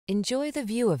Enjoy the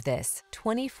view of this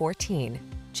 2014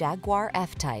 Jaguar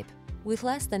F-Type. With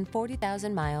less than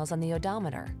 40,000 miles on the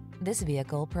odometer, this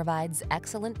vehicle provides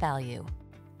excellent value.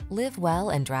 Live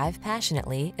well and drive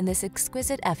passionately in this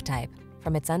exquisite F-Type,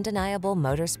 from its undeniable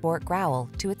motorsport growl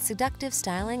to its seductive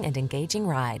styling and engaging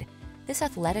ride. This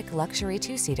athletic luxury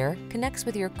two-seater connects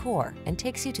with your core and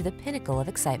takes you to the pinnacle of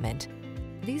excitement.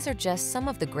 These are just some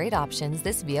of the great options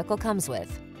this vehicle comes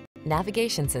with: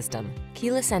 navigation system,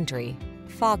 keyless entry,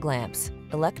 fog lamps,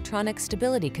 electronic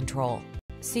stability control,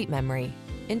 seat memory,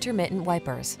 intermittent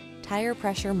wipers, tire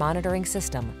pressure monitoring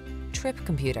system, trip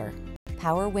computer,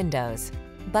 power windows,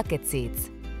 bucket seats.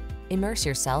 Immerse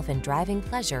yourself in driving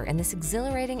pleasure in this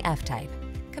exhilarating F-Type.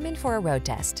 Come in for a road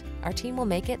test. Our team will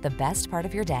make it the best part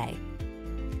of your day.